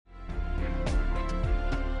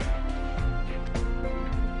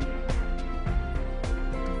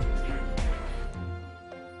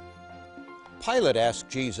Pilate asked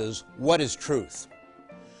Jesus, "What is truth?"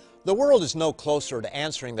 The world is no closer to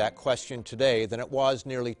answering that question today than it was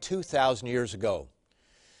nearly 2,000 years ago.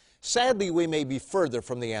 Sadly, we may be further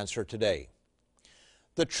from the answer today.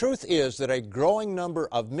 The truth is that a growing number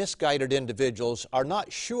of misguided individuals are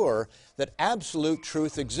not sure that absolute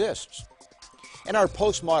truth exists. In our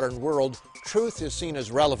postmodern world, truth is seen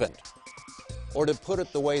as relevant. Or to put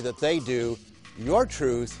it the way that they do, your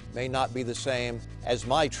truth may not be the same as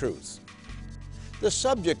my truth. The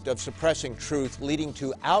subject of suppressing truth leading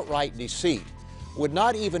to outright deceit would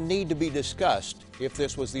not even need to be discussed if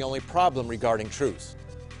this was the only problem regarding truth.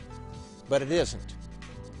 But it isn't.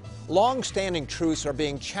 Long-standing truths are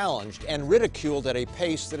being challenged and ridiculed at a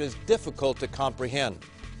pace that is difficult to comprehend.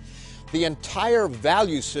 The entire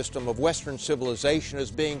value system of Western civilization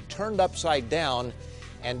is being turned upside down,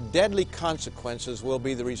 and deadly consequences will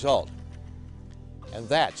be the result. And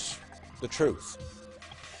that's the truth.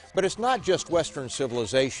 But it's not just Western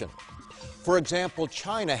civilization. For example,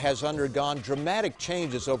 China has undergone dramatic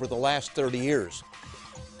changes over the last 30 years.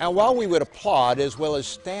 And while we would applaud as well as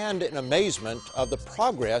stand in amazement of the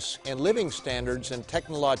progress in living standards and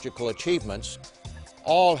technological achievements,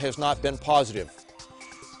 all has not been positive.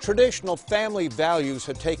 Traditional family values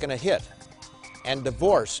have taken a hit, and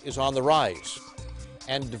divorce is on the rise.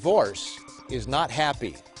 And divorce is not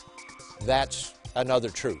happy. That's another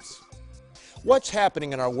truth. What's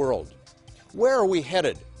happening in our world? Where are we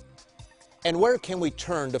headed? And where can we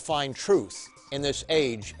turn to find truth in this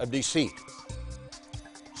age of deceit?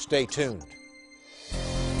 Stay tuned.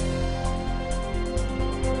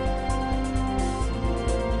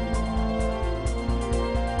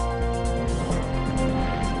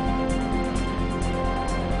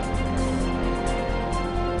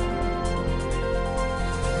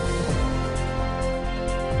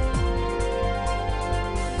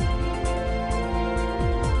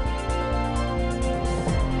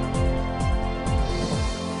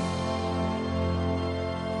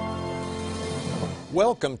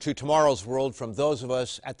 Welcome to Tomorrow's World from those of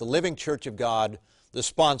us at the Living Church of God, the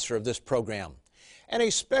sponsor of this program. And a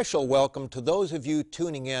special welcome to those of you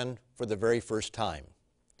tuning in for the very first time.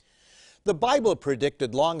 The Bible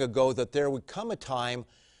predicted long ago that there would come a time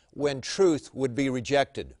when truth would be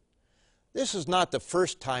rejected. This is not the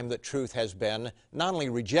first time that truth has been not only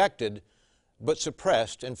rejected, but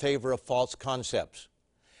suppressed in favor of false concepts.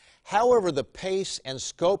 However, the pace and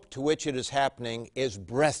scope to which it is happening is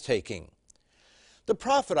breathtaking. The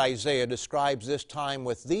prophet Isaiah describes this time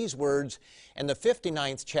with these words in the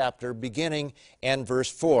 59th chapter, beginning in verse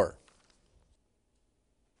 4.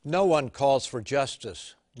 No one calls for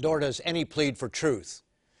justice, nor does any plead for truth.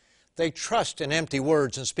 They trust in empty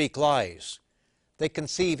words and speak lies. They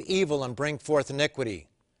conceive evil and bring forth iniquity.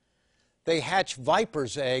 They hatch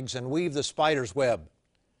vipers' eggs and weave the spider's web.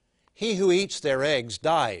 He who eats their eggs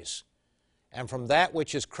dies, and from that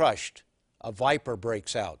which is crushed, a viper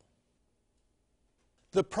breaks out.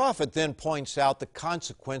 The prophet then points out the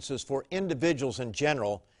consequences for individuals in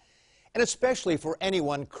general, and especially for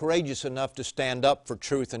anyone courageous enough to stand up for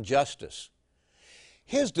truth and justice.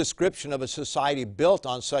 His description of a society built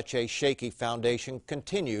on such a shaky foundation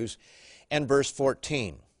continues in verse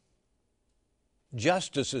 14.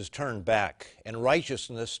 Justice is turned back, and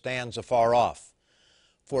righteousness stands afar off.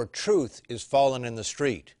 For truth is fallen in the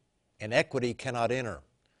street, and equity cannot enter.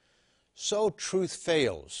 So truth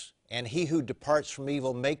fails, and he who departs from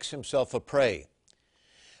evil makes himself a prey.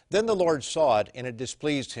 Then the Lord saw it, and it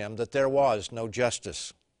displeased him that there was no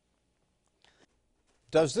justice.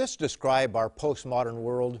 Does this describe our postmodern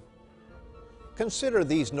world? Consider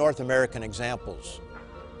these North American examples.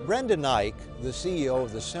 Brendan Eich, the CEO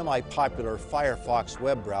of the semi-popular Firefox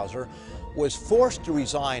web browser, was forced to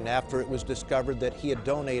resign after it was discovered that he had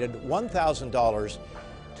donated $1,000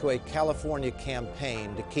 to a California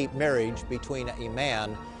campaign to keep marriage between a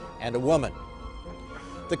man and a woman.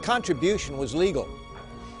 The contribution was legal.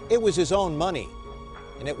 It was his own money,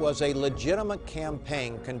 and it was a legitimate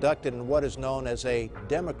campaign conducted in what is known as a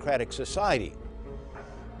democratic society.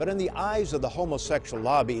 But in the eyes of the homosexual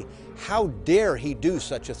lobby, how dare he do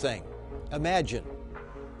such a thing? Imagine,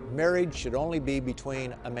 marriage should only be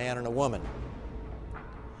between a man and a woman.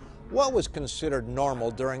 What was considered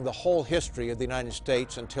normal during the whole history of the United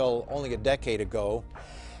States until only a decade ago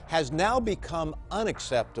has now become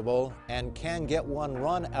unacceptable and can get one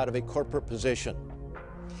run out of a corporate position.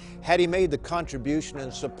 Had he made the contribution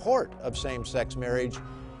in support of same-sex marriage,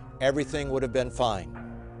 everything would have been fine.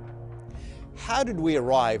 How did we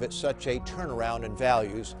arrive at such a turnaround in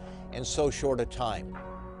values in so short a time?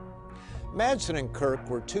 Madsen and Kirk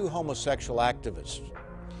were two homosexual activists.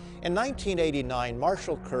 In 1989,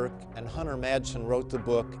 Marshall Kirk and Hunter Madsen wrote the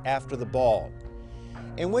book After the Ball,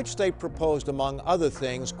 in which they proposed, among other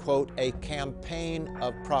things, quote, a campaign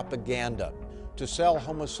of propaganda to sell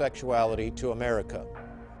homosexuality to America.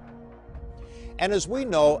 And as we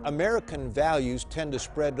know, American values tend to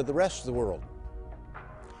spread to the rest of the world.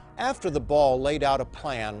 After the Ball laid out a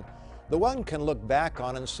plan the one can look back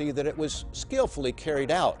on and see that it was skillfully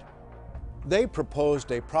carried out. They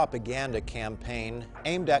proposed a propaganda campaign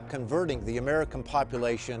aimed at converting the American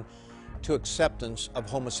population to acceptance of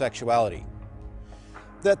homosexuality.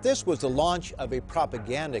 That this was the launch of a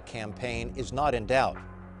propaganda campaign is not in doubt.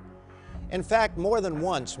 In fact, more than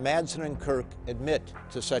once, Madsen and Kirk admit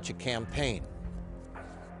to such a campaign.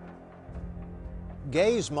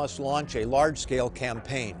 Gays must launch a large-scale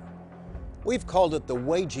campaign. We've called it the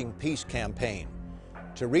Waging Peace Campaign,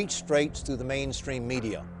 to reach straights through the mainstream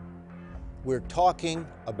media. We're talking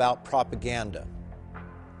about propaganda.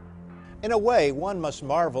 In a way, one must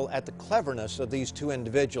marvel at the cleverness of these two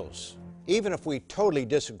individuals, even if we totally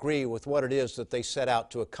disagree with what it is that they set out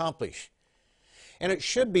to accomplish. And it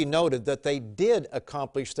should be noted that they did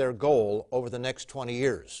accomplish their goal over the next 20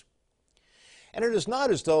 years. And it is not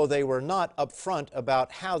as though they were not upfront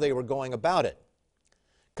about how they were going about it.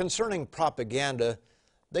 Concerning propaganda,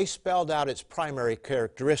 they spelled out its primary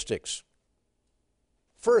characteristics.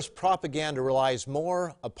 First, propaganda relies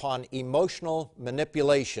more upon emotional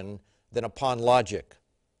manipulation than upon logic.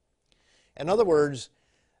 In other words,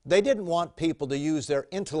 they didn't want people to use their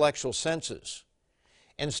intellectual senses.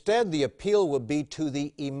 Instead, the appeal would be to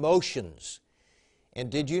the emotions. And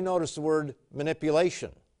did you notice the word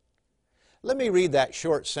manipulation? Let me read that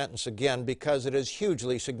short sentence again because it is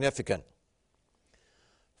hugely significant.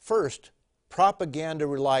 First, propaganda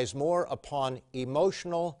relies more upon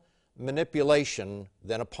emotional manipulation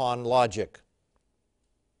than upon logic.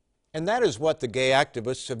 And that is what the gay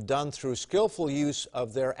activists have done through skillful use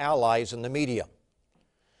of their allies in the media.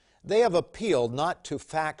 They have appealed not to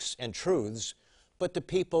facts and truths, but to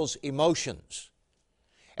people's emotions.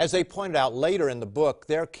 As they pointed out later in the book,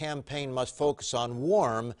 their campaign must focus on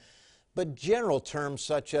warm but general terms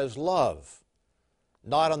such as love,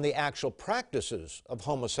 not on the actual practices of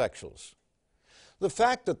homosexuals. The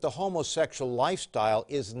fact that the homosexual lifestyle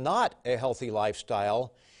is not a healthy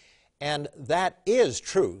lifestyle, and that is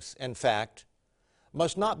truth, in fact,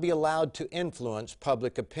 must not be allowed to influence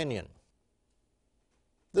public opinion.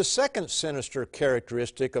 The second sinister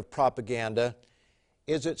characteristic of propaganda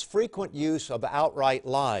is its frequent use of outright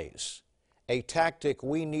lies, a tactic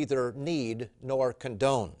we neither need nor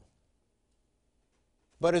condone.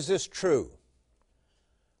 But is this true?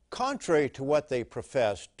 Contrary to what they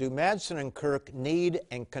profess, do Madsen and Kirk need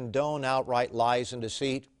and condone outright lies and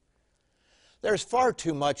deceit? There's far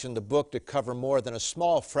too much in the book to cover more than a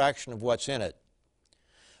small fraction of what's in it.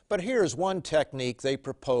 But here's one technique they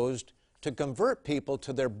proposed to convert people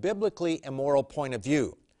to their biblically immoral point of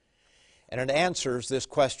view, and it answers this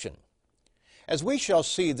question. As we shall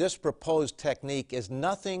see, this proposed technique is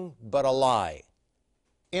nothing but a lie.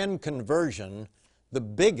 In conversion, the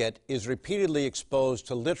bigot is repeatedly exposed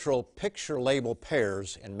to literal picture label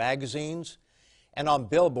pairs in magazines and on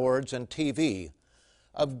billboards and TV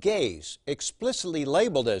of gays explicitly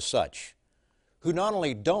labeled as such, who not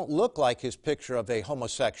only don't look like his picture of a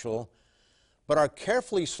homosexual, but are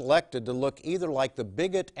carefully selected to look either like the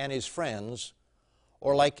bigot and his friends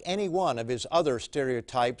or like any one of his other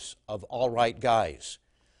stereotypes of all right guys,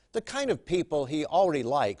 the kind of people he already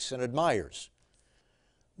likes and admires.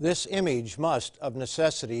 This image must, of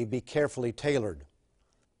necessity, be carefully tailored.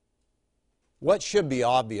 What should be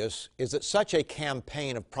obvious is that such a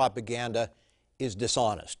campaign of propaganda is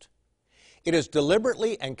dishonest. It is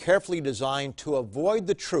deliberately and carefully designed to avoid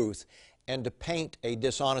the truth and to paint a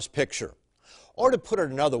dishonest picture. Or to put it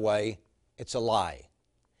another way, it's a lie,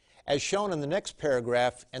 as shown in the next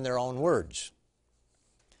paragraph in their own words.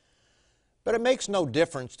 But it makes no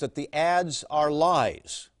difference that the ads are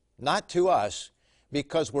lies, not to us,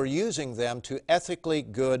 because we're using them to ethically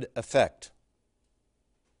good effect.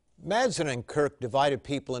 Madsen and Kirk divided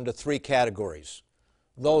people into three categories: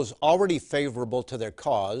 those already favorable to their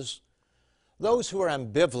cause, those who are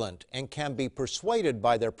ambivalent and can be persuaded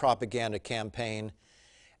by their propaganda campaign,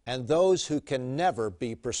 and those who can never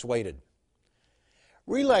be persuaded.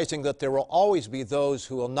 Realizing that there will always be those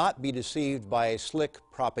who will not be deceived by a slick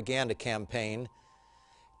propaganda campaign,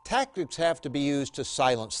 tactics have to be used to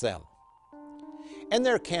silence them. In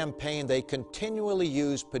their campaign, they continually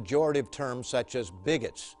use pejorative terms such as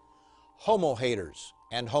bigots, homo-haters,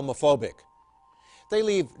 and homophobic. They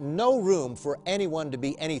leave no room for anyone to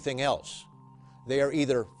be anything else. They are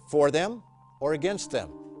either for them or against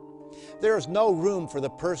them. There is no room for the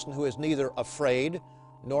person who is neither afraid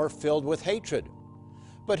nor filled with hatred,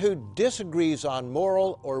 but who disagrees on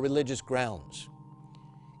moral or religious grounds.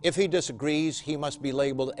 If he disagrees, he must be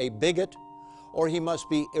labeled a bigot, or he must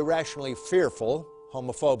be irrationally fearful,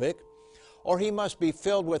 homophobic, or he must be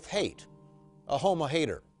filled with hate, a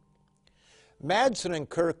homo-hater. Madsen and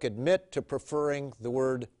Kirk admit to preferring the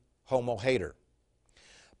word homo-hater.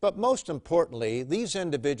 But most importantly, these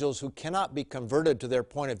individuals who cannot be converted to their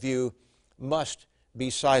point of view must be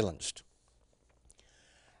silenced.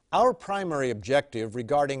 Our primary objective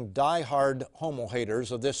regarding die-hard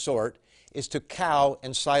homo-haters of this sort is to cow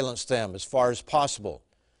and silence them as far as possible,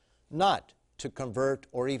 not to convert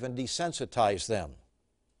or even desensitize them.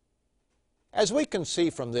 As we can see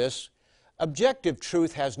from this, objective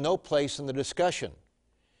truth has no place in the discussion.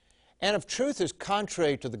 And if truth is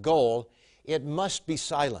contrary to the goal, it must be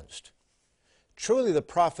silenced. Truly, the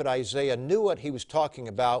prophet Isaiah knew what he was talking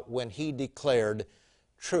about when he declared,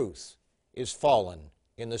 "Truth is fallen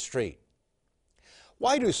in the street."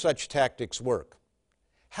 Why do such tactics work?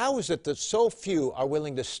 How is it that so few are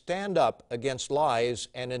willing to stand up against lies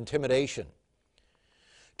and intimidation?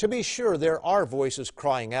 To be sure, there are voices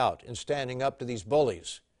crying out and standing up to these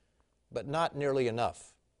bullies, but not nearly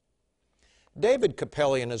enough. David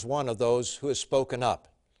Capellian is one of those who has spoken up.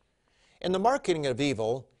 In The Marketing of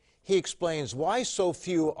Evil, he explains why so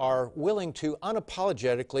few are willing to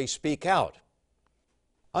unapologetically speak out.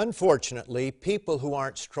 Unfortunately, people who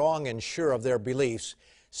aren't strong and sure of their beliefs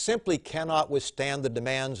simply cannot withstand the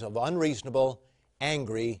demands of unreasonable,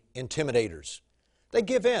 angry intimidators. They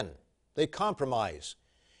give in, they compromise,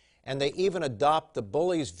 and they even adopt the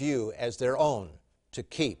bully's view as their own to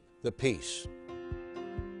keep the peace.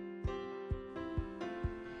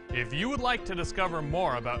 If you would like to discover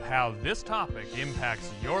more about how this topic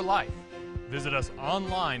impacts your life, visit us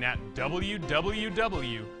online at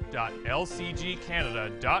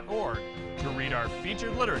www.lcgcanada.org to read our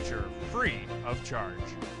featured literature free of charge.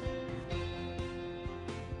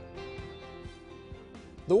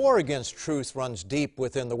 The war against truth runs deep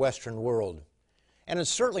within the Western world, and is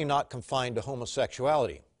certainly not confined to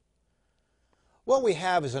homosexuality. What we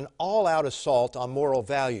have is an all-out assault on moral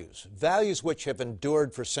values, values which have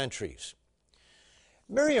endured for centuries.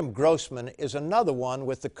 Miriam Grossman is another one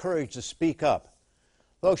with the courage to speak up,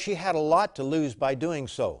 though she had a lot to lose by doing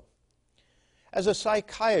so. As a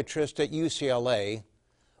psychiatrist at UCLA,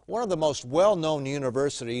 one of the most well-known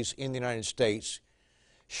universities in the United States,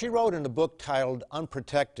 she wrote in a book titled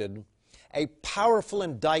Unprotected, a powerful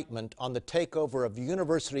indictment on the takeover of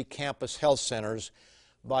university campus health centers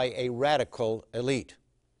by a radical elite.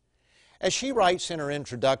 As she writes in her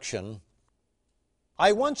introduction,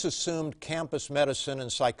 "I once assumed campus medicine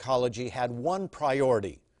and psychology had one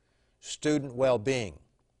priority, student well-being.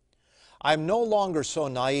 I'm no longer so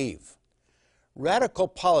naive. Radical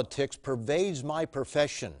politics pervades my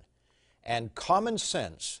profession, and common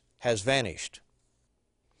sense has vanished."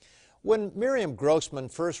 When Miriam Grossman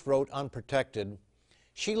first wrote Unprotected,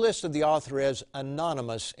 she listed the author as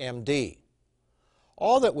Anonymous MD.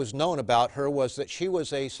 All that was known about her was that she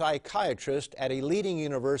was a psychiatrist at a leading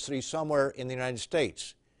university somewhere in the United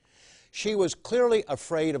States. She was clearly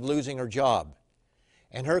afraid of losing her job,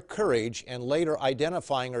 and her courage in later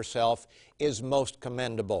identifying herself is most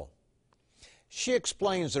commendable. She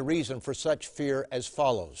explains the reason for such fear as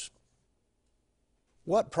follows.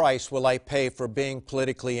 "What price will I pay for being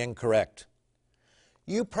politically incorrect?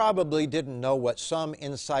 You probably didn't know what some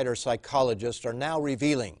insider psychologists are now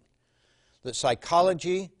revealing, that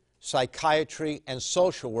psychology, psychiatry, and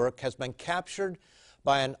social work has been captured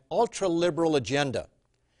by an ultra-liberal agenda,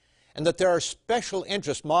 and that there are special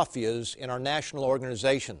interest mafias in our national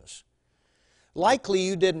organizations. Likely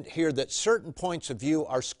you didn't hear that certain points of view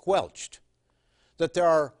are squelched, that there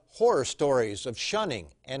are horror stories of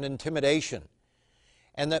shunning and intimidation,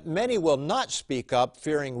 and that many will not speak up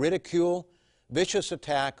fearing ridicule, vicious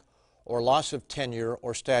attack, or loss of tenure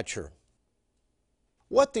or stature.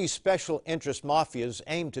 What these special interest mafias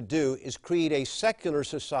aim to do is create a secular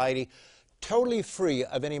society totally free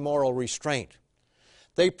of any moral restraint.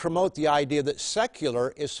 They promote the idea that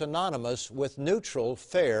secular is synonymous with neutral,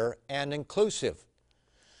 fair, and inclusive.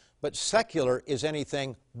 But secular is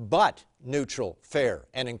anything but neutral, fair,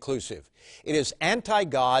 and inclusive. It is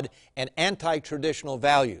anti-God and anti-traditional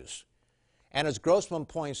values. And as Grossman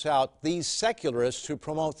points out, these secularists who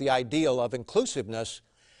promote the ideal of inclusiveness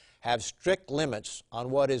have strict limits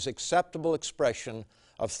on what is acceptable expression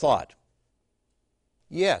of thought.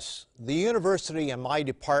 Yes, the university and my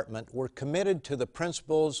department were committed to the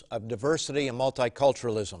principles of diversity and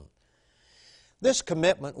multiculturalism. This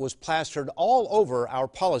commitment was plastered all over our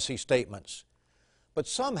policy statements. But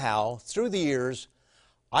somehow, through the years,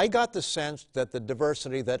 I got the sense that the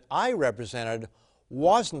diversity that I represented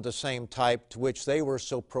wasn't the same type to which they were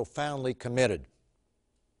so profoundly committed.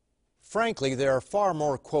 Frankly, there are far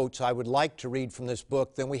more quotes I would like to read from this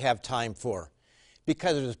book than we have time for,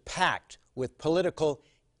 because it is packed with political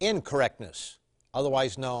incorrectness,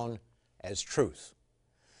 otherwise known as truth.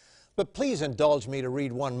 But please indulge me to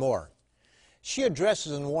read one more. She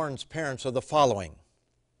addresses and warns parents of the following.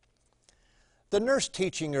 The nurse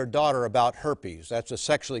teaching your daughter about herpes, that's a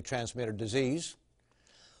sexually transmitted disease.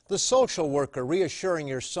 The social worker reassuring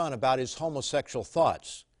your son about his homosexual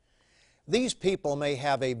thoughts. These people may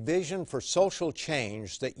have a vision for social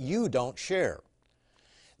change that you don't share.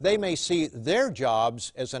 They may see their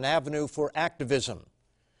jobs as an avenue for activism,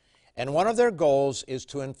 and one of their goals is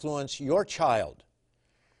to influence your child.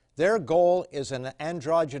 Their goal is an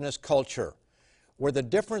androgynous culture, where the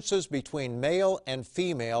differences between male and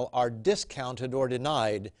female are discounted or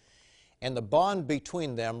denied, and the bond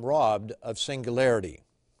between them robbed of singularity.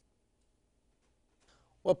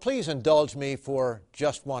 Well, please indulge me for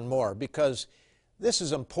just one more, because this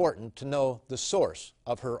is important to know the source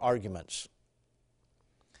of her arguments.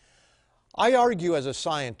 I argue as a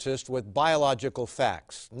scientist with biological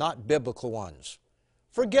facts, not biblical ones.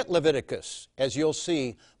 Forget Leviticus. As you'll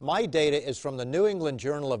see, my data is from the New England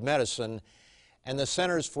Journal of Medicine and the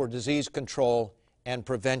Centers for Disease Control and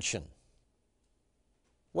Prevention.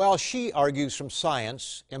 While she argues from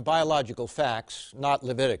science and biological facts, not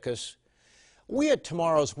Leviticus, we at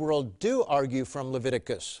Tomorrow's World do argue from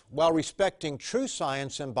Leviticus while respecting true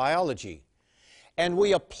science and biology. And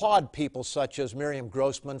we applaud people such as Miriam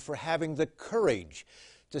Grossman for having the courage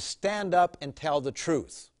to stand up and tell the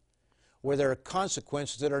truth, where there are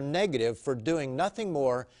consequences that are negative for doing nothing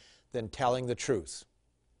more than telling the truth.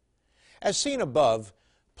 As seen above,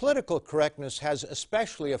 political correctness has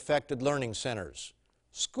especially affected learning centers,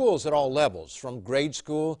 schools at all levels, from grade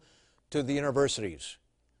school to the universities.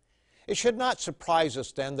 It should not surprise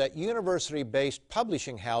us then that university-based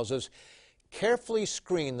publishing houses carefully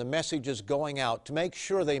screen the messages going out to make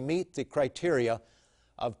sure they meet the criteria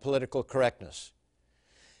of political correctness.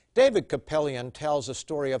 David Kapelian tells a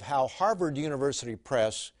story of how Harvard University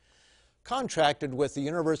Press contracted with the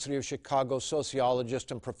University of Chicago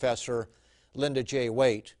sociologist and professor Linda J.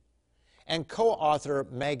 Waite and co-author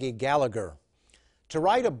Maggie Gallagher to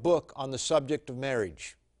write a book on the subject of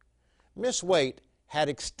marriage. Miss Waite had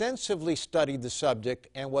extensively studied the subject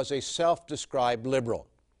and was a self-described liberal.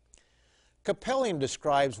 Kapelian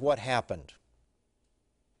describes what happened.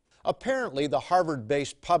 Apparently, the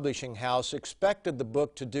Harvard-based publishing house expected the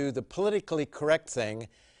book to do the politically correct thing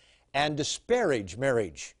and disparage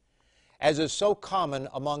marriage, as is so common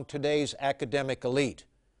among today's academic elite.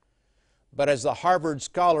 But as the Harvard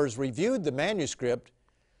scholars reviewed the manuscript,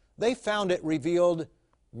 they found it revealed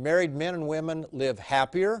married men and women live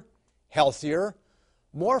happier, healthier,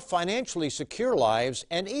 more financially secure lives,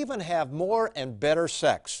 and even have more and better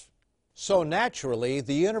sex. So naturally,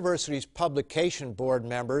 the university's publication board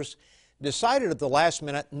members decided at the last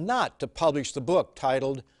minute not to publish the book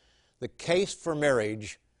titled The Case for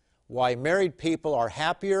Marriage: Why Married People Are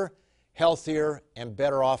Happier, Healthier, and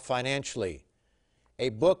Better Off Financially, a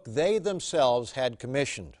book they themselves had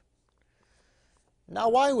commissioned. Now,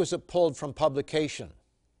 why was it pulled from publication?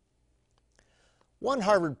 One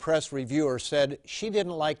Harvard Press reviewer said she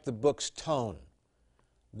didn't like the book's tone.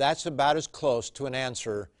 That's about as close to an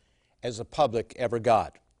answer as the public ever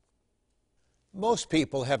got. Most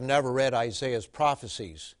people have never read Isaiah's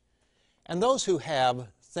prophecies, and those who have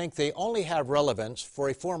think they only have relevance for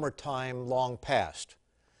a former time long past.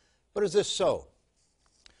 But is this so?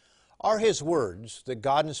 Are his words that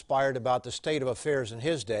God inspired about the state of affairs in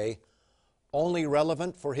his day only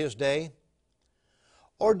relevant for his day?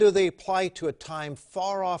 Or do they apply to a time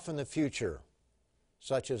far off in the future,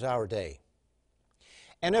 such as our day?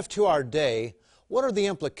 And if to our day, what are the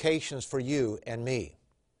implications for you and me?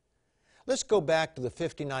 Let's go back to the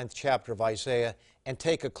 59th chapter of Isaiah and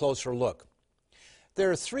take a closer look.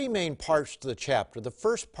 There are three main parts to the chapter. The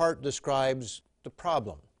first part describes the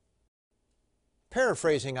problem.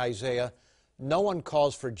 Paraphrasing Isaiah, no one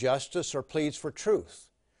calls for justice or pleads for truth.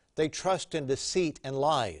 They trust in deceit and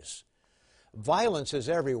lies. Violence is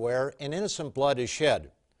everywhere, and innocent blood is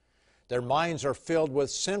shed. Their minds are filled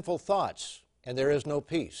with sinful thoughts, and there is no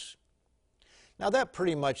peace. Now that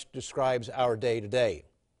pretty much describes our day today.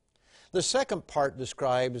 The second part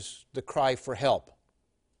describes the cry for help.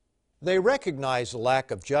 They recognize the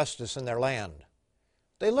lack of justice in their land.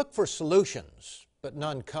 They look for solutions, but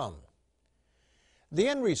none come. The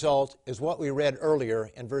end result is what we read earlier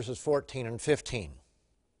in verses 14 and 15.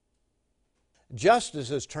 Justice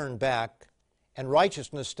is turned back, and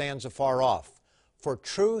righteousness stands afar off. For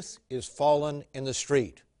truth is fallen in the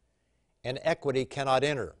street, and equity cannot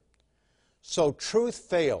enter. So truth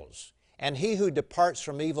fails, and he who departs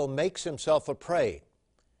from evil makes himself a prey.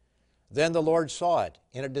 Then the Lord saw it,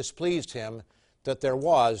 and it displeased him that there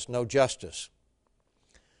was no justice.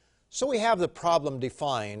 So we have the problem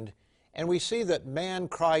defined, and we see that man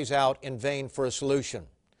cries out in vain for a solution.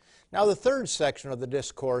 Now the third section of the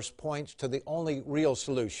discourse points to the only real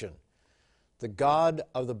solution. The God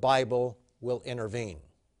of the Bible will intervene.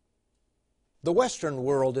 The Western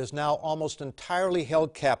world is now almost entirely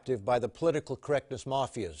held captive by the political correctness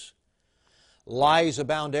mafias. Lies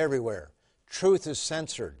abound everywhere. Truth is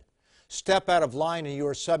censored. Step out of line and you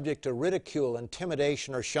are subject to ridicule,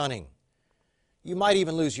 intimidation, or shunning. You might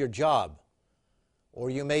even lose your job, or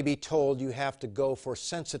you may be told you have to go for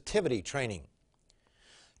sensitivity training.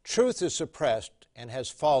 Truth is suppressed and has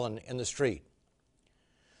fallen in the street.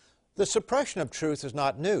 The suppression of truth is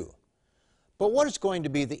not new, but what is going to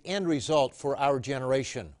be the end result for our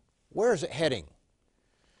generation? Where is it heading?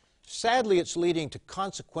 Sadly, it's leading to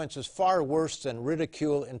consequences far worse than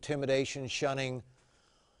ridicule, intimidation, shunning,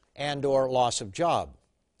 and/or loss of job.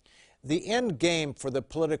 The end game for the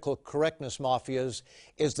political correctness mafias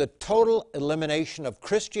is the total elimination of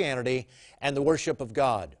Christianity and the worship of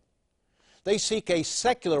God. They seek a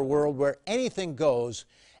secular world where anything goes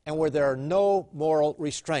and where there are no moral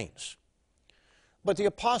restraints. But the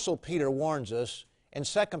Apostle Peter warns us in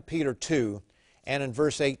 2 Peter 2 and in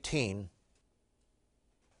verse 18,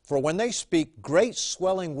 "For when they speak great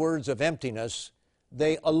swelling words of emptiness,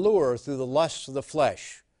 they allure through the lusts of the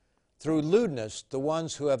flesh, through lewdness the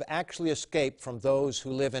ones who have actually escaped from those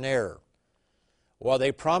who live in error. While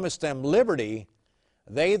they promise them liberty,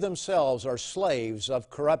 they themselves are slaves of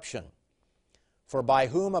corruption. For by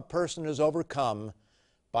whom a person is overcome,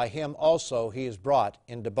 by him also he is brought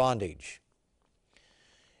into bondage."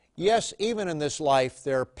 Yes, even in this life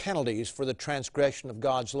there are penalties for the transgression of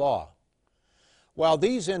God's law. While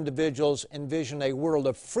these individuals envision a world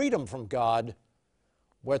of freedom from God,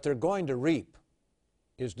 what they're going to reap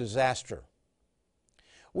is disaster.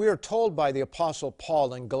 We are told by the Apostle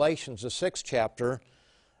Paul in Galatians, the 6th chapter,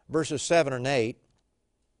 verses 7 and 8,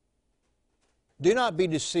 "Do not be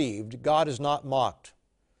deceived, God is not mocked.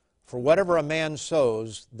 For whatever a man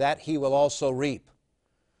sows, that he will also reap.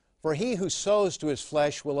 For he who sows to his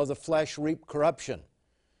flesh will of the flesh reap corruption,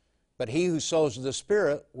 but he who sows to the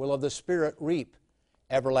Spirit will of the Spirit reap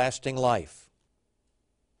everlasting life."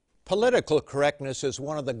 Political correctness is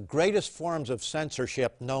one of the greatest forms of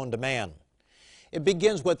censorship known to man. It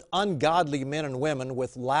begins with ungodly men and women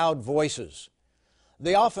with loud voices.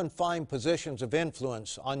 They often find positions of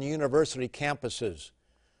influence on university campuses,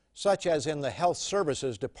 such as in the Health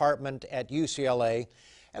Services Department at UCLA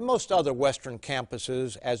and most other Western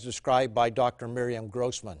campuses as described by Dr. Miriam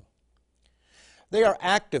Grossman. They are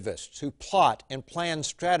activists who plot and plan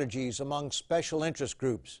strategies among special interest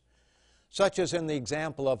groups, such as in the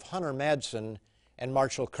example of Hunter Madsen and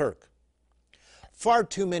Marshall Kirk. Far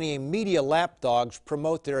too many media lapdogs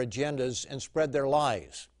promote their agendas and spread their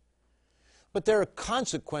lies. But there are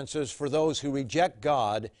consequences for those who reject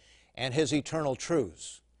God and His eternal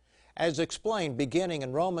truths, as explained beginning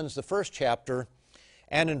in Romans, the 1st chapter,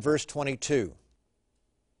 and in verse 22.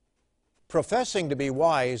 "Professing to be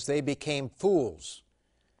wise, they became fools.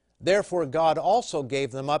 Therefore God also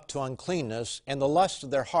gave them up to uncleanness and the lust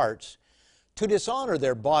of their hearts, to dishonor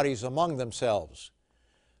their bodies among themselves,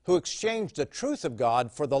 who exchanged the truth of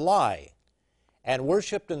God for the lie, and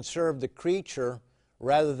worshipped and served the creature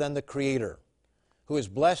rather than the Creator, who is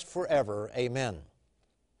blessed forever. Amen."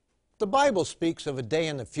 The Bible speaks of a day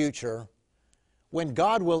in the future when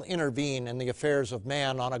God will intervene in the affairs of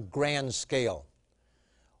man on a grand scale.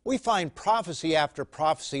 We find prophecy after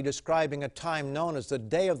prophecy describing a time known as the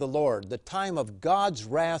day of the Lord, the time of God's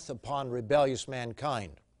wrath upon rebellious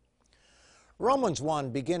mankind. Romans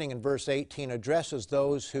 1, beginning in verse 18, addresses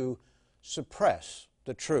those who suppress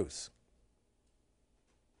the truth.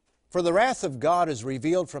 "For the wrath of God is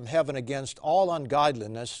revealed from heaven against all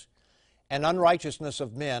ungodliness and unrighteousness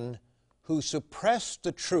of men who suppress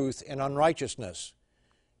the truth in unrighteousness,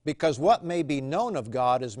 because what may be known of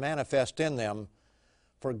God is manifest in them,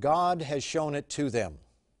 for God has shown it to them."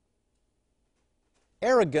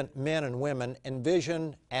 Arrogant men and women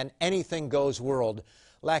envision an anything-goes world,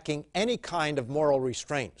 lacking any kind of moral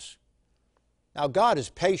restraints. Now, God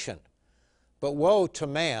is patient, but woe to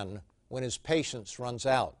man when his patience runs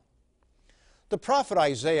out. The prophet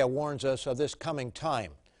Isaiah warns us of this coming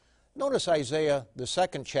time. Notice Isaiah, the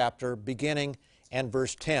 2nd chapter, beginning and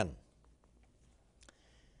verse 10.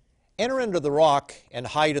 Enter into the rock and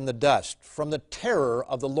hide in the dust from the terror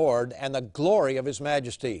of the Lord and the glory of his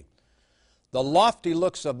majesty. The lofty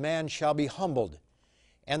looks of man shall be humbled,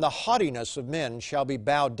 and the haughtiness of men shall be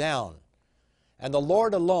bowed down, and the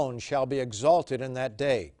Lord alone shall be exalted in that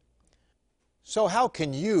day. So how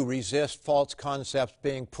can you resist false concepts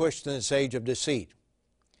being pushed in this age of deceit?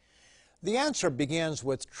 The answer begins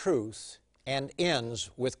with truth and ends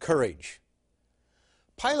with courage.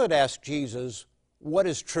 Pilate asked Jesus, "What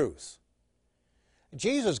is truth?"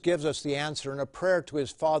 Jesus gives us the answer in a prayer to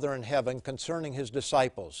his Father in heaven concerning his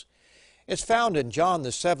disciples. It's found in John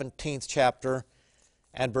the 17th chapter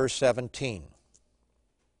and verse 17.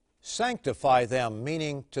 Sanctify them,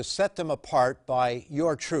 meaning to set them apart by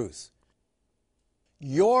your truth.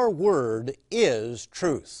 Your word is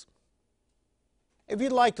truth. If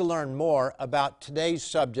you'd like to learn more about today's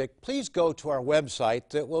subject, please go to our website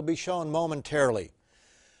that will be shown momentarily,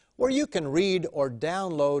 where you can read or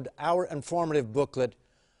download our informative booklet,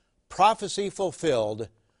 Prophecy Fulfilled,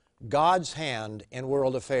 God's Hand in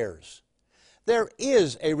World Affairs. There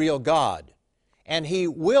is a real God, and He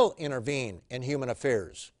will intervene in human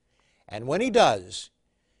affairs. And when He does,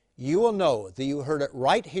 you will know that you heard it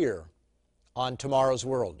right here on Tomorrow's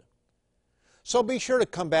World. So be sure to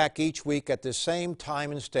come back each week at the same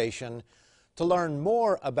time and station to learn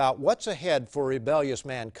more about what's ahead for rebellious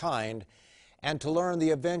mankind and to learn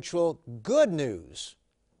the eventual good news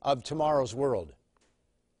of tomorrow's world.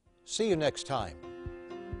 See you next time.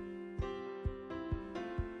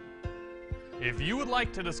 If you would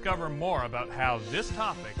like to discover more about how this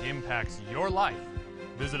topic impacts your life,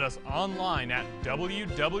 visit us online at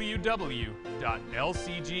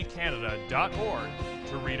www.lcgcanada.org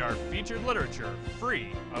to read our featured literature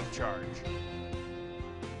free of charge.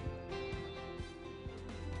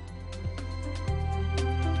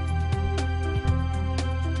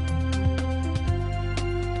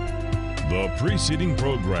 The preceding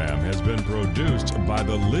program has been produced by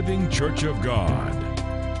the Living Church of God.